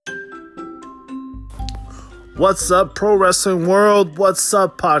What's up, pro wrestling world? What's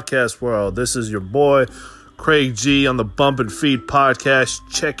up, podcast world? This is your boy, Craig G, on the Bump and Feed podcast.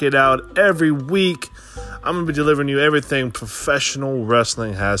 Check it out every week. I'm going to be delivering you everything professional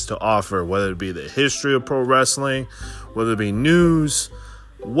wrestling has to offer, whether it be the history of pro wrestling, whether it be news,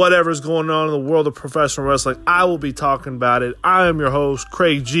 whatever's going on in the world of professional wrestling. I will be talking about it. I am your host,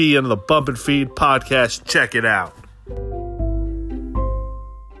 Craig G, on the Bump and Feed podcast. Check it out.